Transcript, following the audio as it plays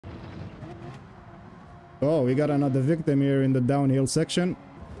Oh, we got another victim here in the downhill section.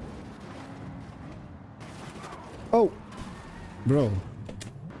 Oh, bro.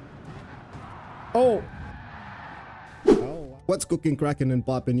 Oh. What's cooking, cracking, and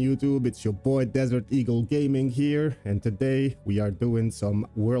popping YouTube? It's your boy Desert Eagle Gaming here, and today we are doing some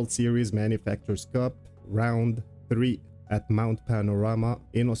World Series Manufacturers Cup round 3 at Mount Panorama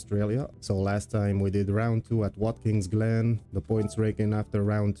in Australia. So last time we did round 2 at Watkins Glen. The points ranking after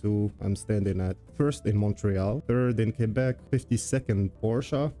round 2, I'm standing at 1st in Montreal, 3rd in Quebec, 52nd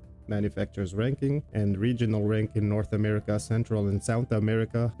Porsche manufacturers ranking, and regional rank in North America, Central and South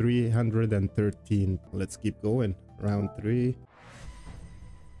America, 313. Let's keep going. Round 3.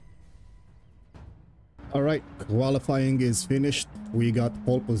 All right, qualifying is finished. We got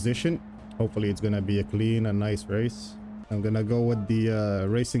pole position. Hopefully it's gonna be a clean and nice race. I'm gonna go with the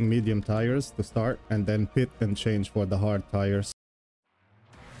racing medium tires to start, and then pit and change for the hard tires.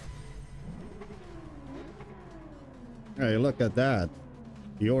 Hey, look at that.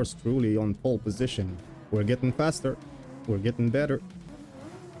 Yours truly on pole position. We're getting faster. We're getting better.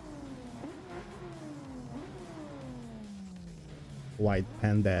 White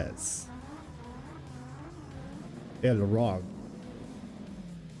Pandas. El Rog.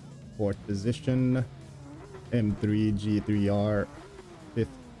 4th position. M3 G3R. 5th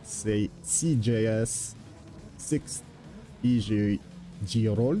CJS. 6th EG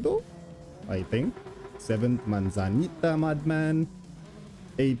Giroldo, I think. 7th Manzanita Madman.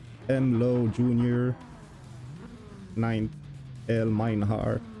 8th M Low Jr. 9th El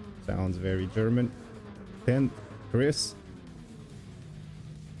Meinhar. Sounds very German. 10th Chris.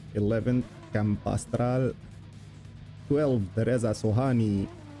 11th Campastral. 12th Teresa Sohani.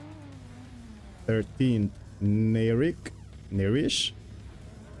 13th Nerish.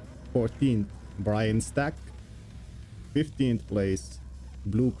 14th Brian Stack. 15th place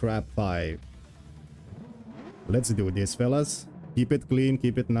Blue Crab 5. Let's do this, fellas. Keep it clean,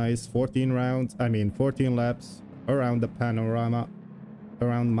 keep it nice. 14 laps around the panorama,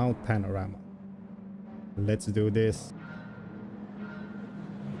 around Mount Panorama. Let's do this.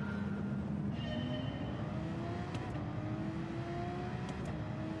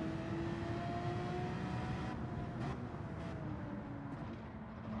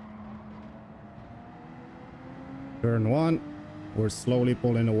 Turn 1. We're slowly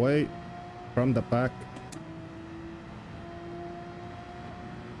pulling away from the pack.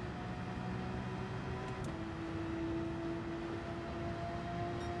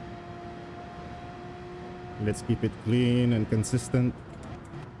 Let's keep it clean and consistent.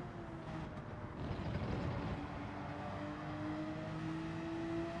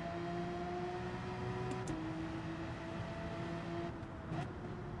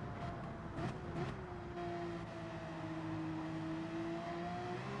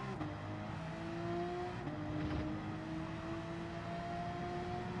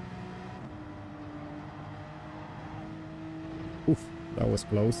 Oof, that was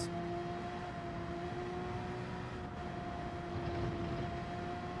close.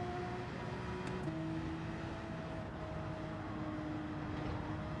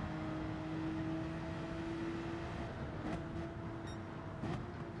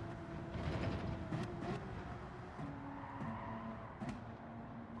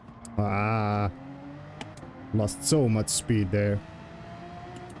 Lost so much speed there.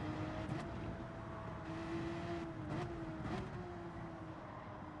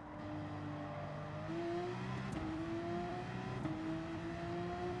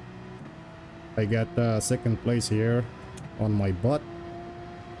 I got 2nd place here on my butt.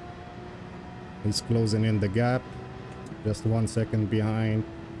 He's closing in the gap, just 1 second behind.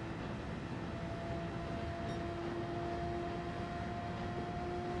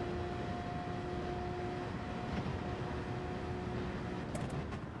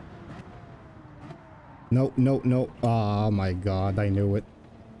 No, no, no. Oh my god, I knew it.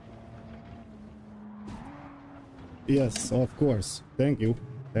 Yes, of course. Thank you.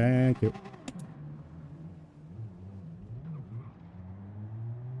 Thank you.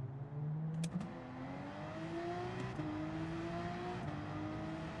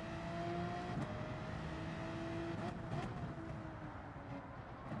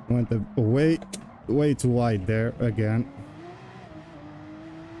 Went way too wide there again.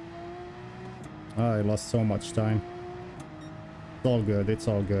 I lost so much time. It's all good, it's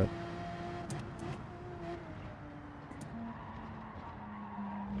all good.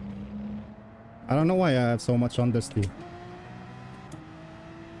 I don't know why I have so much understeer.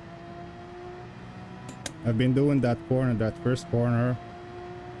 I've been doing that corner, that first corner,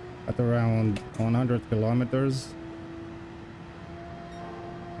 at around 100 kilometers.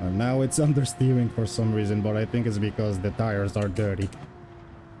 And now it's understeering for some reason, but I think it's because the tires are dirty.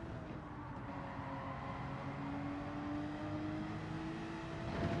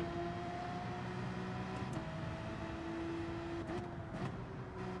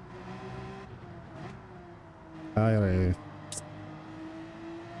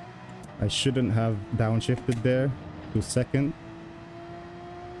 I shouldn't have downshifted there to second.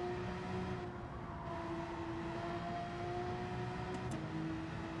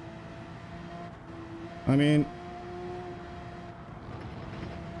 I mean,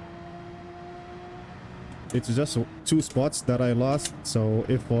 it's just 2 spots that I lost, so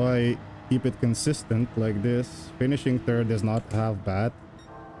if I keep it consistent like this, finishing third is not half bad.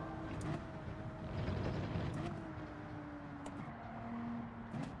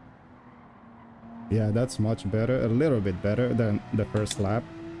 Yeah, that's much better, a little bit better than the first lap.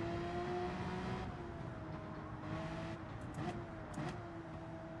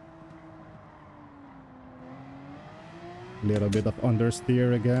 Little bit of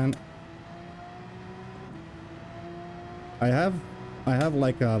understeer again. I have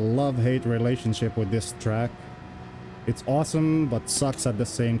like a love-hate relationship with this track. It's awesome but sucks at the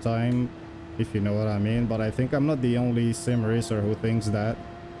same time, if you know what I mean, but I think I'm not the only sim racer who thinks that.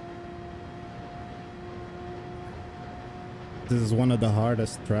 This is one of the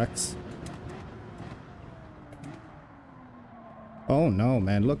hardest tracks. Oh no,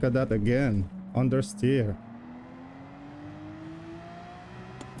 man, look at that again. Understeer.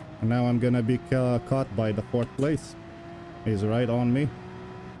 And now I'm gonna be caught by the 4th place. He's right on me.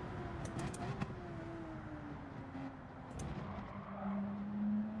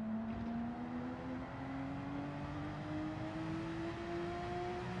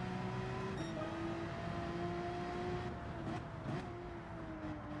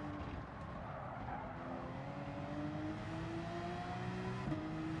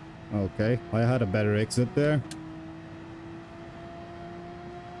 Okay, I had a better exit there.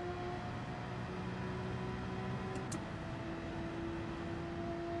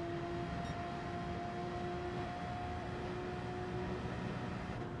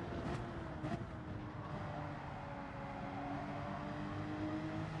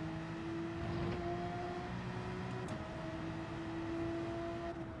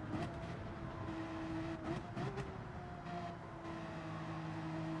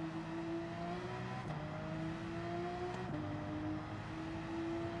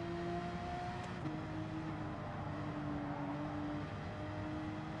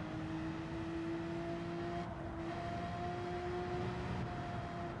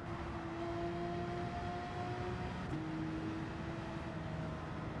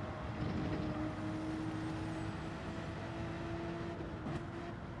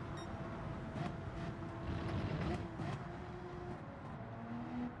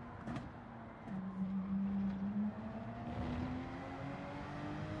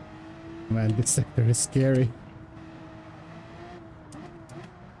 Man, this sector is scary.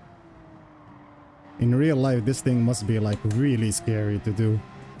 In real life, this thing must be like really scary to do.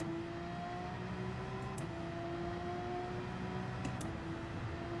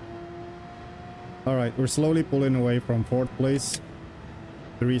 Alright, we're slowly pulling away from 4th place.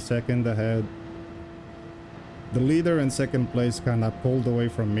 3 seconds ahead. The leader in 2nd place kind of pulled away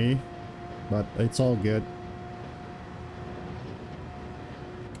from me, but it's all good.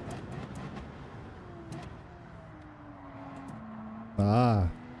 Ah,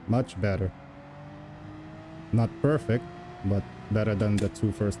 much better. Not perfect, but better than the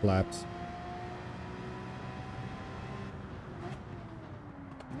 2 first laps.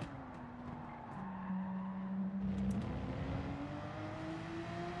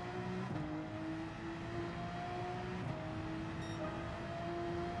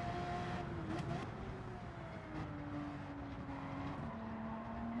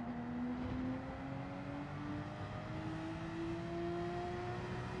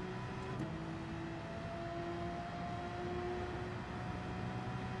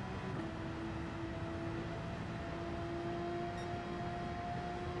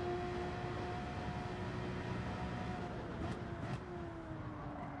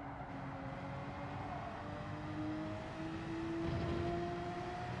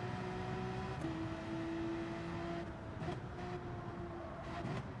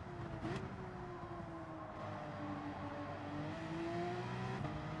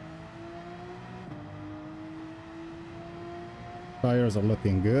 Tires are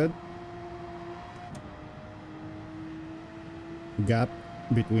looking good. Gap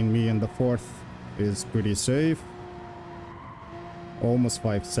between me and the 4th is pretty safe. Almost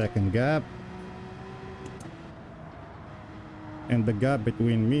 5-second gap. and the gap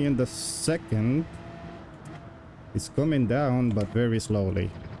between me and the second is coming down, but very slowly.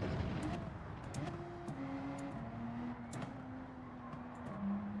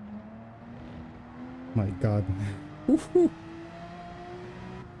 My god. Woohoo.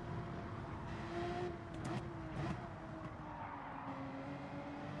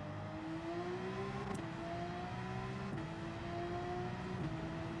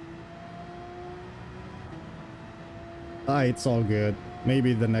 It's all good.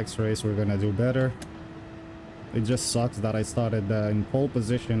 Maybe the next race we're gonna do better. It just sucks that I started in pole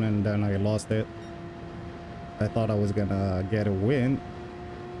position and then I lost it. I thought I was gonna get a win,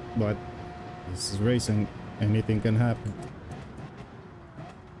 but this is racing. Anything can happen.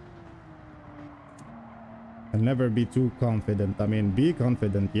 And never be too confident. I mean, be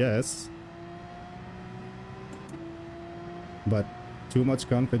confident, yes. But too much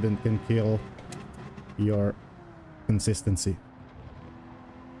confidence can kill your consistency.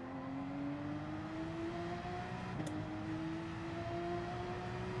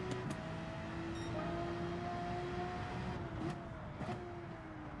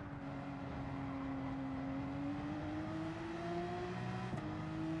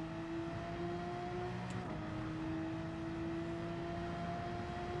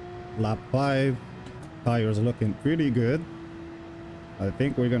 Lap 5, tires looking pretty good. I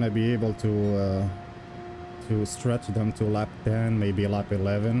think we're gonna be able to stretch them to lap 10, maybe lap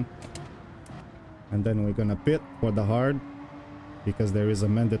 11, and then we're gonna pit for the hard because there is a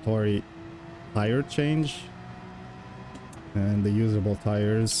mandatory tire change, and the usable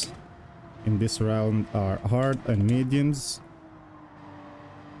tires in this round are hard and mediums.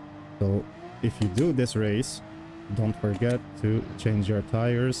 So if you do this race, don't forget to change your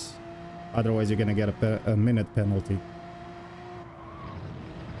tires, otherwise you're gonna get a minute penalty.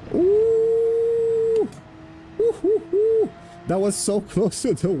 That was so close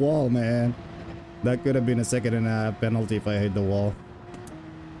to the wall, man. That could have been a 1.5 penalty if I hit the wall.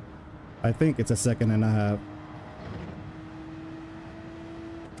 I think it's a 1.5.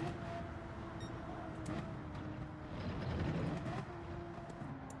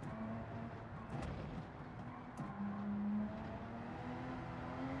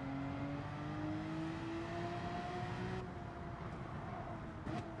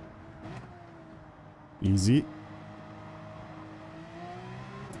 Easy.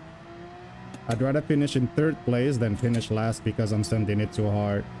 I'd rather finish in 3rd place than finish last because I'm sending it too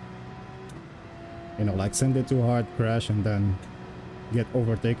hard. You know, like send it too hard, crash, and then get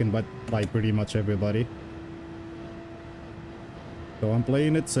overtaken by pretty much everybody. So I'm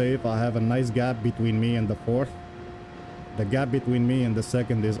playing it safe. I have a nice gap between me and the 4th. The gap between me and the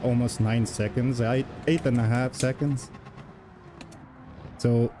 2nd is almost 9 seconds, 8.5 seconds.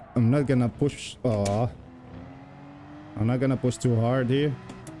 So I'm not gonna push. I'm not gonna push too hard here.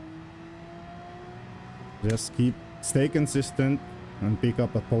 Just stay consistent and pick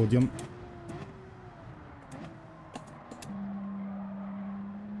up a podium.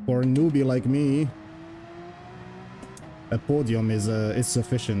 For a newbie like me, a podium is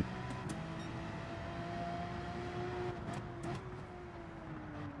sufficient.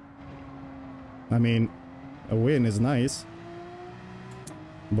 I mean, a win is nice,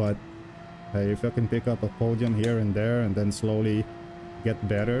 but hey, if I can pick up a podium here and there and then slowly get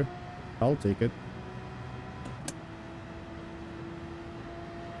better, I'll take it.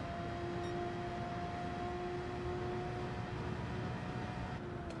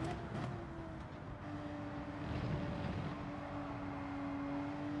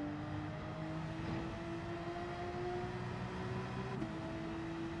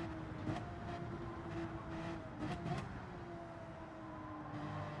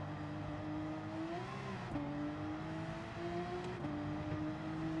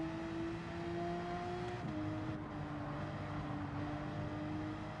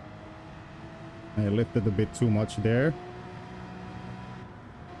 I lifted a bit too much there.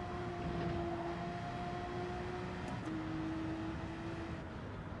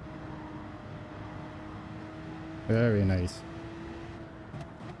 Very nice.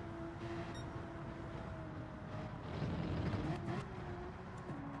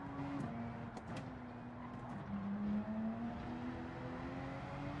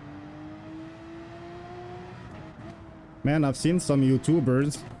 Man, I've seen some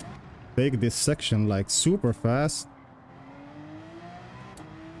YouTubers take this section like super fast.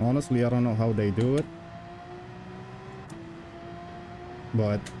 Honestly, I don't know how they do it,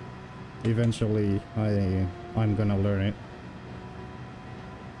 but eventually I'm gonna learn it.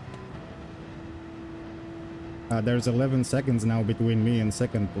 There's 11 seconds now between me and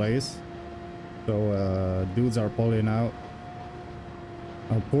 2nd place, so dudes are pulling out.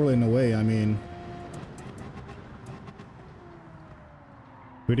 I'm pulling away, I mean,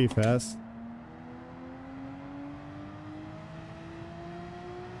 pretty fast.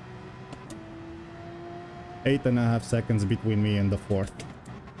 Eight and a half seconds between me and the fourth.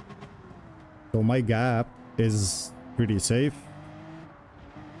 So my gap is pretty safe.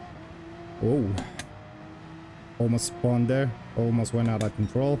 Oh, almost spawned there. Almost went out of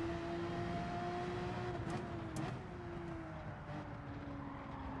control.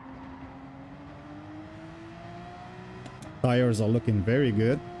 Tires are looking very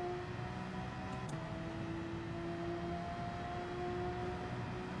good.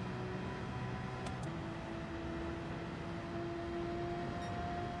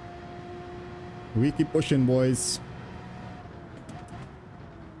 We keep pushing, boys.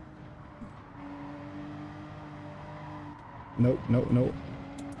 No, no, no.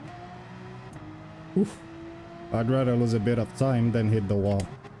 Oof. I'd rather lose a bit of time than hit the wall.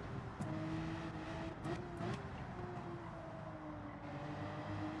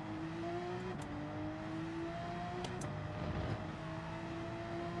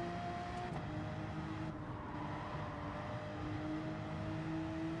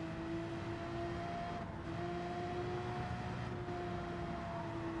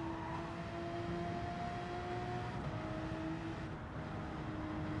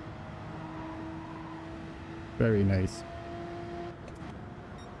 Very nice.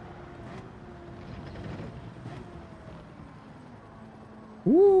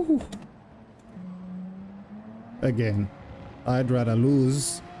 Woo! Again, I'd rather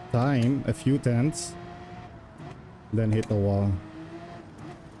lose time, a few tenths, than hit the wall.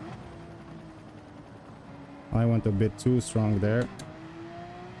 I went a bit too strong there.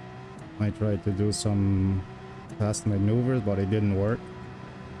 I tried to do some fast maneuvers, but it didn't work.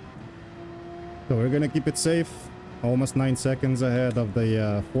 So we're gonna keep it safe. Almost 9 seconds ahead of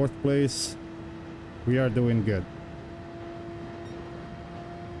the fourth place. We are doing good.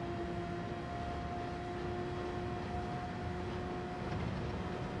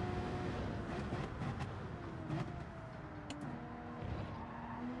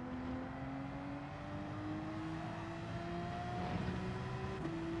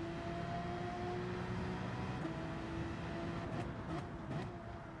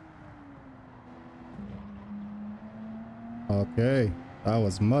 Okay, that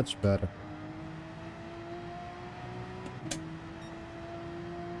was much better.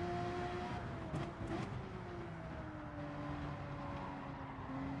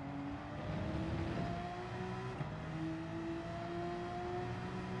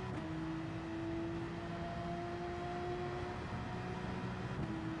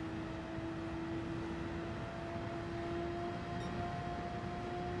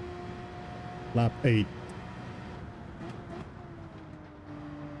 Lap 8.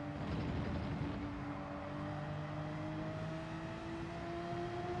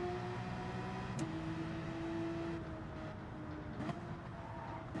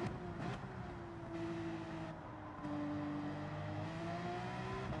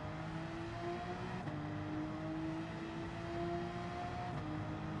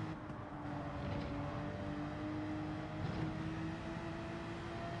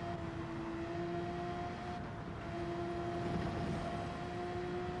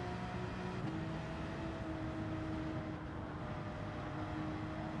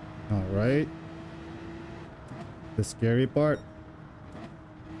 All right. The scary part.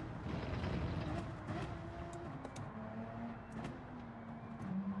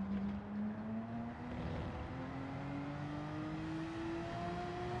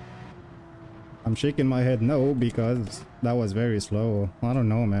 I'm shaking my head no, because that was very slow. I don't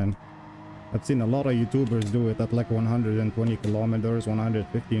know, man. I've seen a lot of YouTubers do it at like 120 kilometers,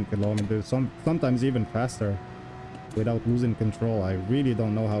 115 kilometers, sometimes even faster, without losing control. I really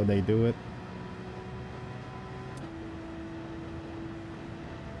don't know how they do it.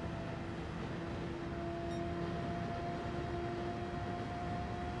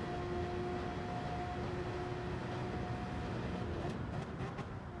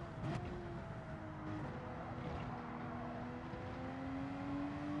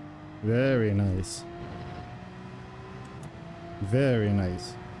 Very nice. Very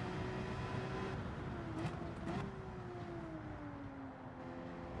nice.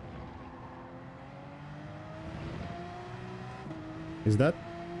 Is that?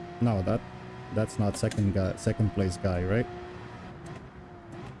 No, that's not second place guy, right?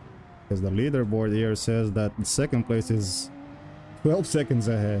 Because the leaderboard here says that second place is 12 seconds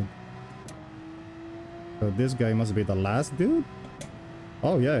ahead. So this guy must be the last dude?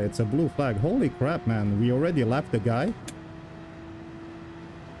 Oh yeah, it's a blue flag. Holy crap, man. We already lapped the guy.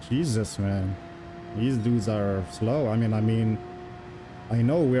 Jesus, man. These dudes are slow. I mean, I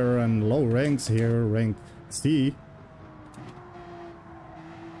know we're in low ranks here, rank C.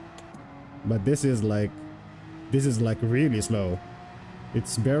 But this is like really slow.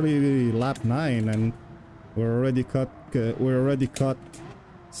 It's barely lap 9 and we're already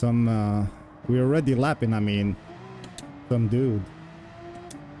lapping, I mean, some dude.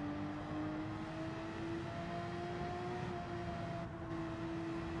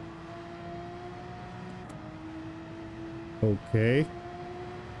 Okay.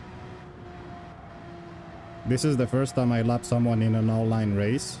 This is the first time I lap someone in an all-line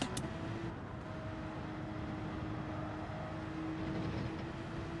race.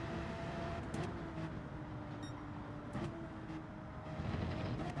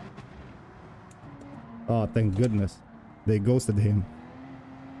 Oh, thank goodness. They ghosted him.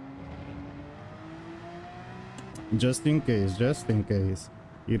 Just in case, just in case.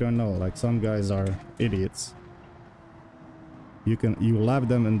 You don't know, like some guys are idiots. You lap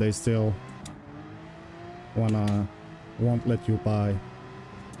them and they still won't let you by.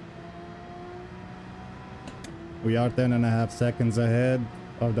 We are 10.5 seconds ahead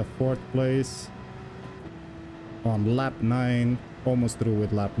of the 4th place on lap 9, almost through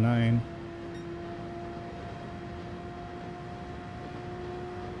with lap 9.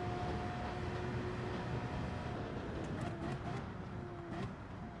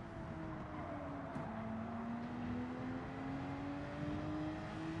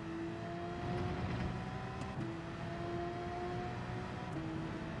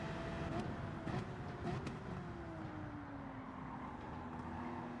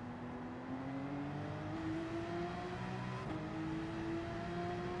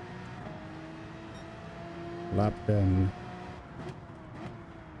 Lap 10.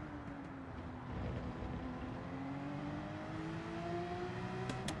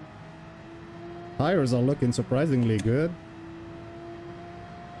 Tires are looking surprisingly good.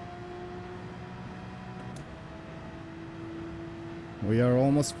 We are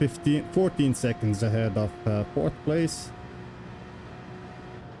almost 14 seconds ahead of 4th place.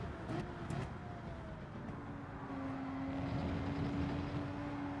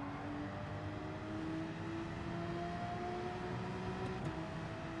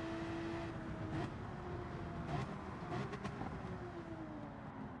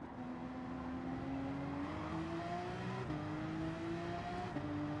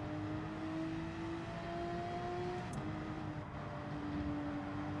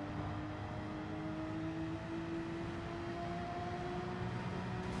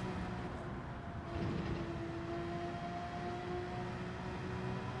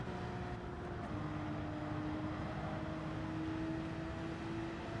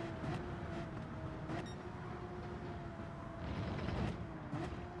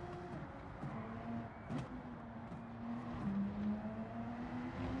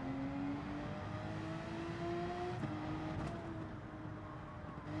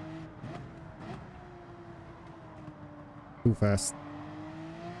 Too fast.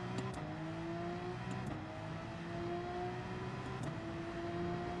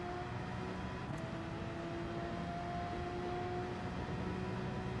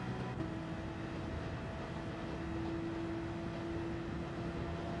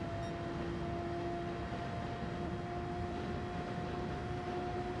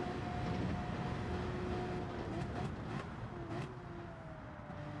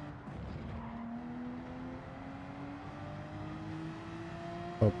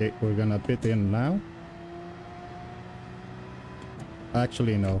 Okay, we're gonna pit in now.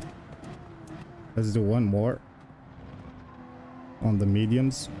 Actually, no. Let's do one more on the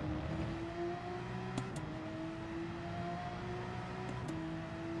mediums.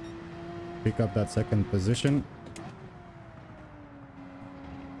 Pick up that 2nd position.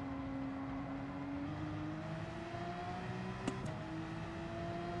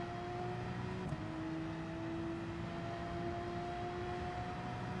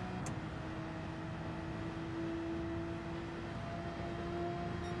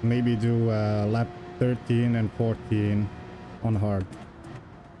 Maybe do lap 13 and 14 on hard.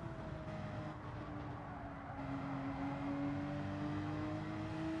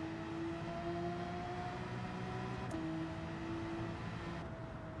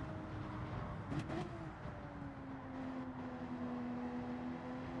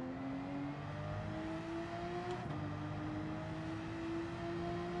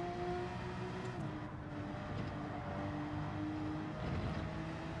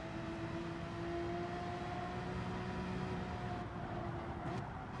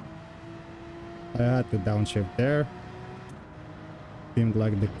 I had to downshift there. Seemed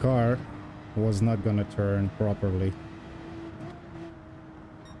like the car was not gonna turn properly.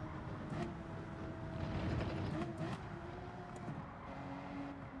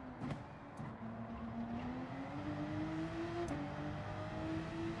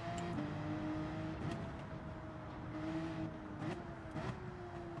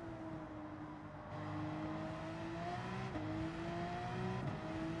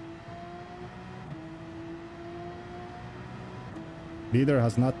 Leader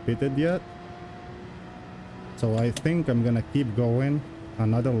has not pitted yet, so I think I'm gonna keep going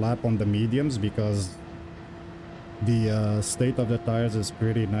another lap on the mediums because the state of the tires is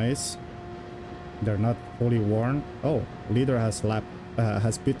pretty nice. They're not fully worn. Oh, leader has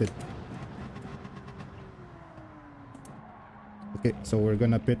pitted. Okay, so we're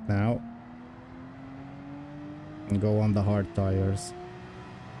gonna pit now and go on the hard tires.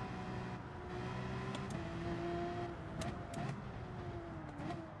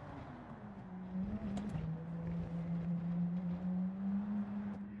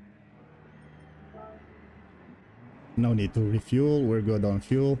 No need to refuel, we're good on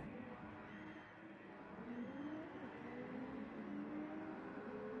fuel.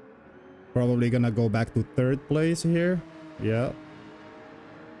 Probably gonna go back to third place here. Yeah.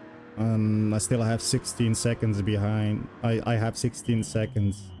 I still have 16 seconds behind. I have 16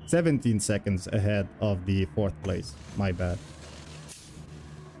 seconds, 17 seconds ahead of the fourth place. My bad.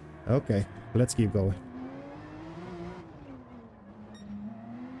 Okay, let's keep going.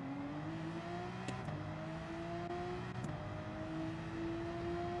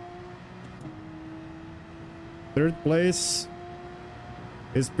 Third place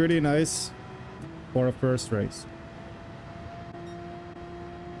is pretty nice for a first race.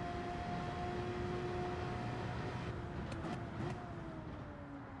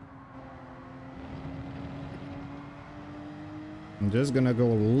 I'm just gonna go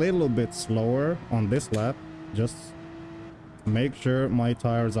a little bit slower on this lap. Just make sure my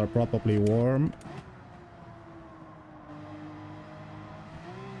tires are properly warm.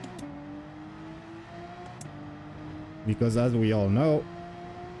 Because as we all know,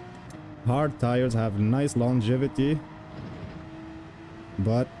 hard tires have nice longevity,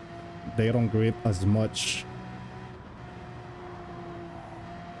 but they don't grip as much.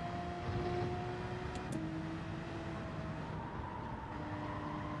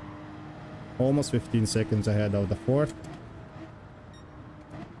 Almost 15 seconds ahead of the fourth.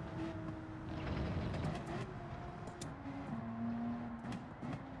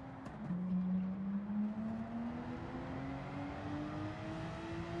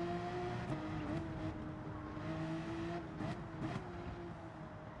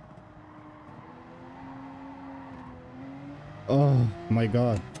 Oh my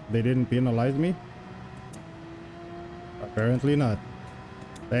god, they didn't penalize me? Apparently not.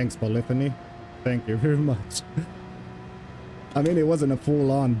 Thanks, Polyphony. Thank you very much. I mean, it wasn't a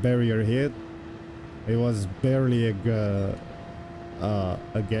full-on barrier hit. It was barely a gaze.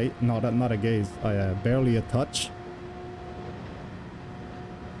 No, not a gaze. Barely a touch.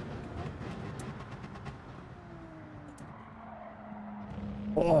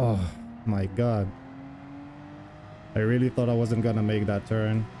 Oh my god. I really thought I wasn't gonna make that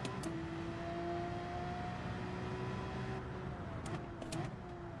turn.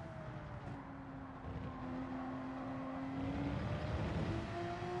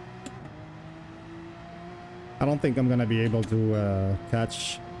 I don't think I'm gonna be able to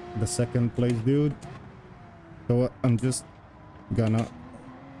catch the second place dude. So I'm just gonna...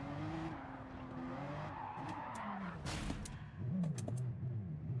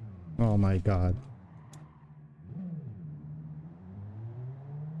 Oh my god.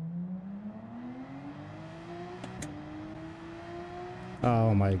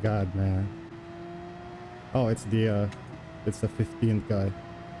 Oh my god, man. Oh, it's the 15th guy.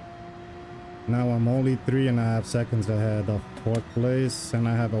 Now I'm only 3.5 seconds ahead of fourth place, and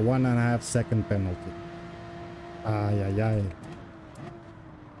I have a 1.5 second penalty. Ay, ay, ay.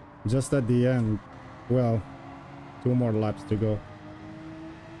 Just at the end. Well, 2 more laps to go.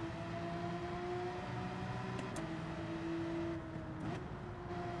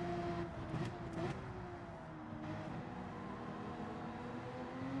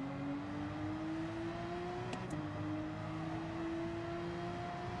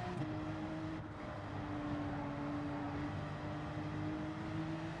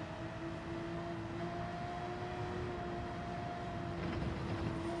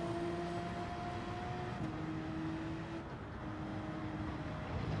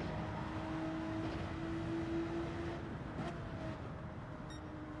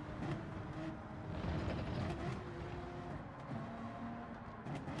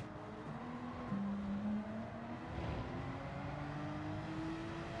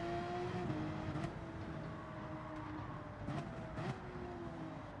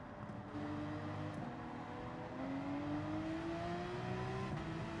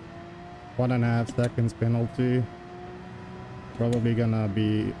 1.5 seconds penalty. Probably gonna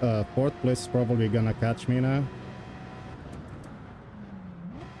be 4th place, probably gonna catch me now.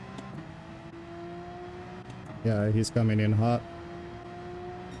 Yeah, he's coming in hot.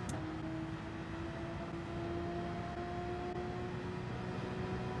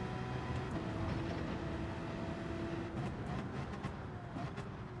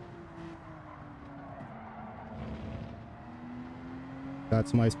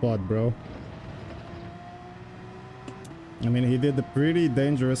 That's my spot, bro. I mean, he did a pretty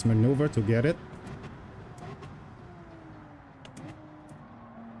dangerous maneuver to get it.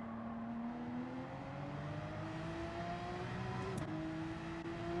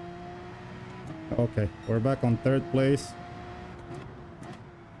 Okay, we're back on 3rd place.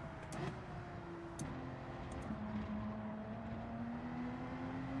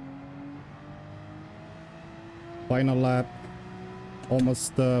 Final lap.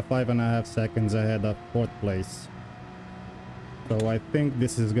 Almost 5.5 seconds ahead of 4th place. So I think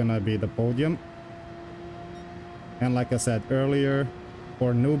this is gonna be the podium. And like I said earlier,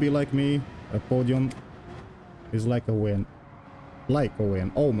 for a newbie like me, a podium is like a win. Like a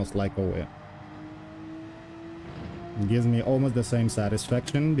win, almost like a win. It gives me almost the same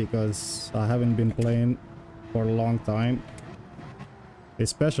satisfaction because I haven't been playing for a long time,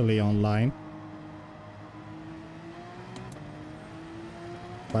 especially online.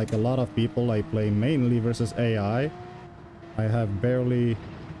 Like a lot of people, I play mainly versus AI. I have barely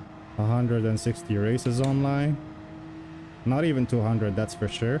 160 races online. Not even 200, that's for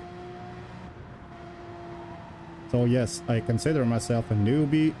sure. So yes, I consider myself a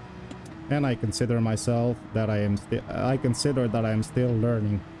newbie, and I consider myself that I am still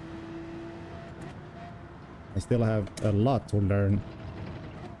learning. I still have a lot to learn.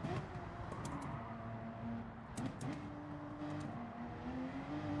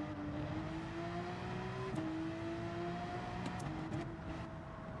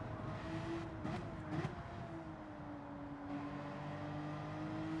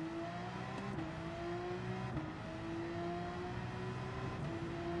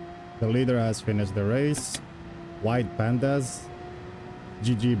 The leader has finished the race. White pandas.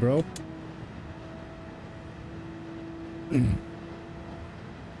 GG, bro.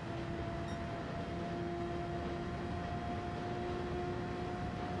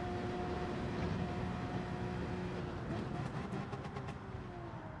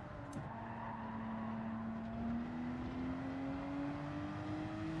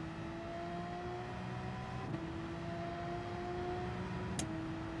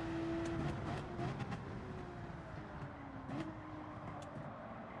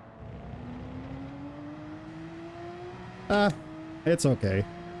 It's okay.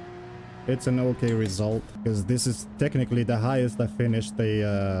 It's an okay result because this is technically the highest I finished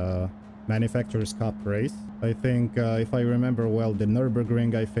a Manufacturers Cup race. I think if I remember well, the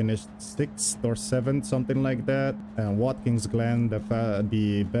Nürburgring I finished 6th or 7th, something like that. And Watkins Glen,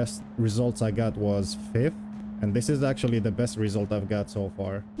 the best results I got was 5th. And this is actually the best result I've got so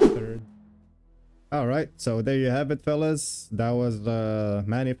far. 3rd. Alright, so there you have it, fellas. That was the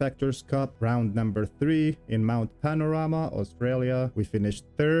Manufacturers Cup round number 3 in Mount Panorama, Australia. We finished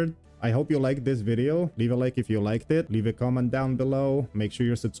 3rd. I hope you liked this video. Leave a like if you liked it. Leave a comment down below. Make sure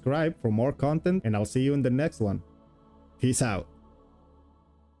you're subscribed for more content, and I'll see you in the next one. Peace out.